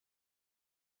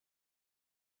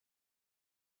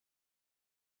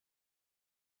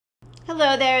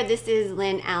Hello there, this is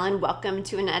Lynn Allen. Welcome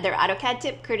to another AutoCAD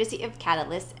tip courtesy of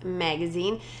Cadalyst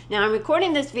magazine. Now I'm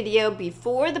recording this video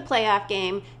before the playoff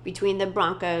game between the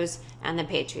Broncos and the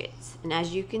Patriots. And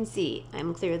as you can see,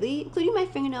 I'm clearly, including my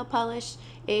fingernail polish,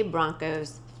 a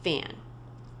Broncos fan.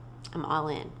 I'm all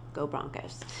in. Go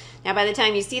Broncos. Now by the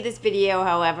time you see this video,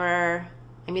 however,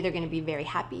 I'm either going to be very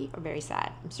happy or very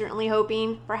sad. I'm certainly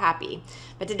hoping for happy.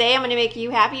 But today I'm going to make you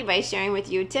happy by sharing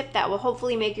with you a tip that will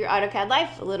hopefully make your AutoCAD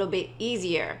life a little bit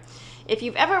easier. If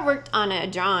you've ever worked on a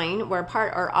drawing where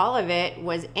part or all of it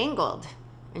was angled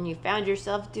and you found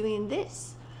yourself doing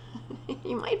this,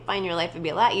 you might find your life would be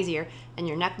a lot easier and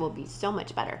your neck will be so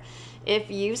much better if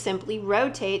you simply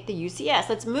rotate the UCS.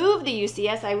 Let's move the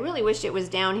UCS. I really wish it was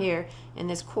down here in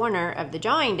this corner of the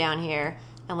drawing down here.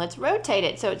 And let's rotate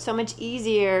it so it's so much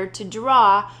easier to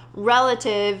draw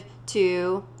relative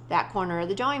to that corner of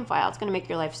the drawing file. It's going to make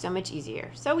your life so much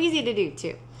easier. So easy to do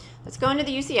too. Let's go into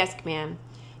the UCS command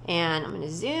and I'm going to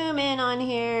zoom in on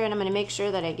here and I'm going to make sure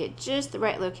that I get just the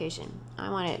right location. I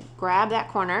want to grab that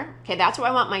corner. Okay, that's where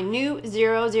I want my new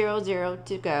 0, 0, 0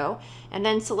 to go. And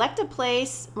then select a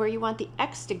place where you want the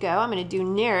X to go. I'm going to do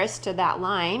nearest to that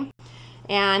line.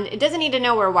 And it doesn't need to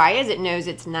know where Y is. It knows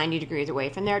it's 90 degrees away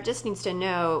from there. It just needs to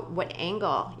know what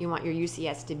angle you want your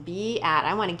UCS to be at.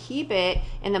 I want to keep it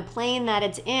in the plane that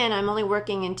it's in. I'm only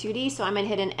working in 2D, so I'm going to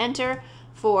hit an enter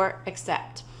for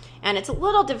accept. And it's a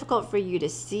little difficult for you to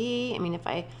see. I mean, if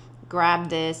I grabbed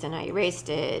this and I erased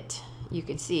it, you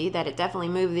could see that it definitely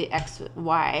moved the X,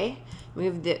 Y,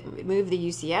 moved the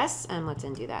UCS. And let's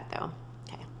undo that though.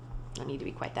 Don't need to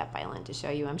be quite that violent to show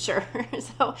you, I'm sure.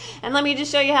 And let me just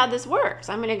show you how this works.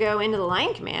 I'm going to go into the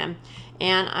line command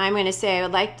and I'm going to say I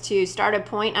would like to start a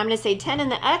point. I'm going to say 10 in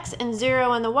the X and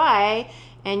 0 in the Y,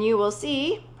 and you will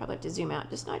see, probably have to zoom out,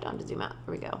 just no, I don't have to zoom out.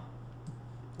 Here we go.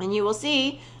 And you will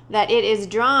see that it is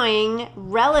drawing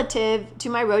relative to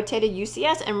my rotated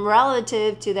UCS and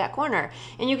relative to that corner.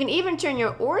 And you can even turn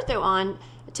your ortho on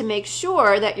to make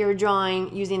sure that you're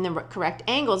drawing using the correct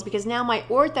angles, because now my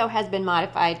ortho has been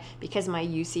modified because my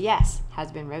UCS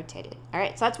has been rotated. All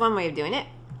right, so that's one way of doing it.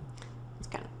 It's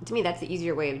kind of, to me, that's the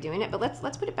easier way of doing it, but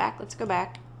let's put it back. Let's go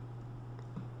back.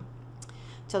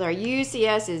 So our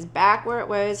UCS is back where it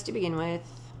was to begin with.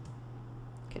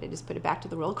 Could have just put it back to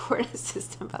the roll coordinate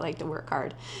system, but I like to work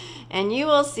hard. And you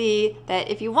will see that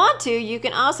if you want to, you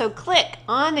can also click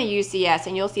on the UCS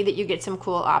and you'll see that you get some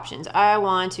cool options. I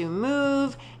want to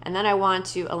move and then I want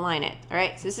to align it. All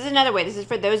right, so this is another way. This is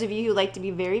for those of you who like to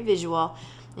be very visual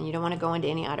and you don't want to go into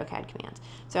any AutoCAD commands.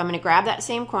 So I'm going to grab that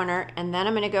same corner and then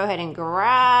I'm going to go ahead and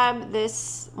grab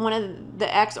this, one of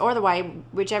the X or the Y,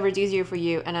 whichever is easier for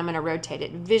you, and I'm going to rotate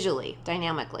it visually,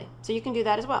 dynamically. So you can do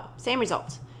that as well. Same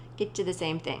results. Get to the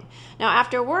same thing. Now,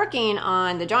 after working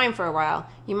on the drawing for a while,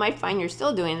 you might find you're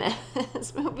still doing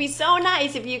this. It would be so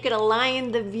nice if you could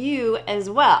align the view as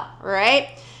well, right?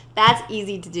 That's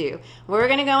easy to do. We're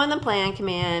going to go in the plan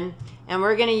command and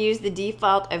we're going to use the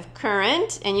default of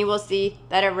current, and you will see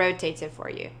that it rotates it for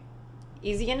you.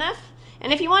 Easy enough?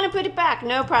 And if you want to put it back,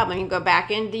 no problem. You can go back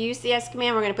into the UCS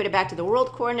command. We're going to put it back to the world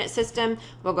coordinate system.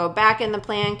 We'll go back in the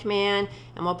plan command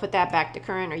and we'll put that back to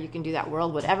current, or you can do that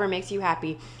world, whatever makes you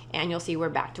happy. And you'll see we're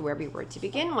back to where we were to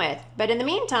begin with. But in the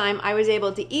meantime, I was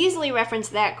able to easily reference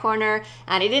that corner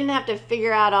and I didn't have to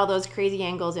figure out all those crazy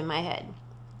angles in my head.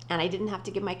 And I didn't have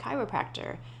to give my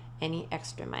chiropractor any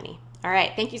extra money. All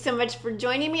right, thank you so much for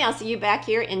joining me. I'll see you back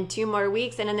here in 2 more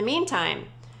weeks. And in the meantime,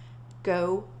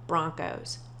 go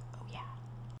Broncos.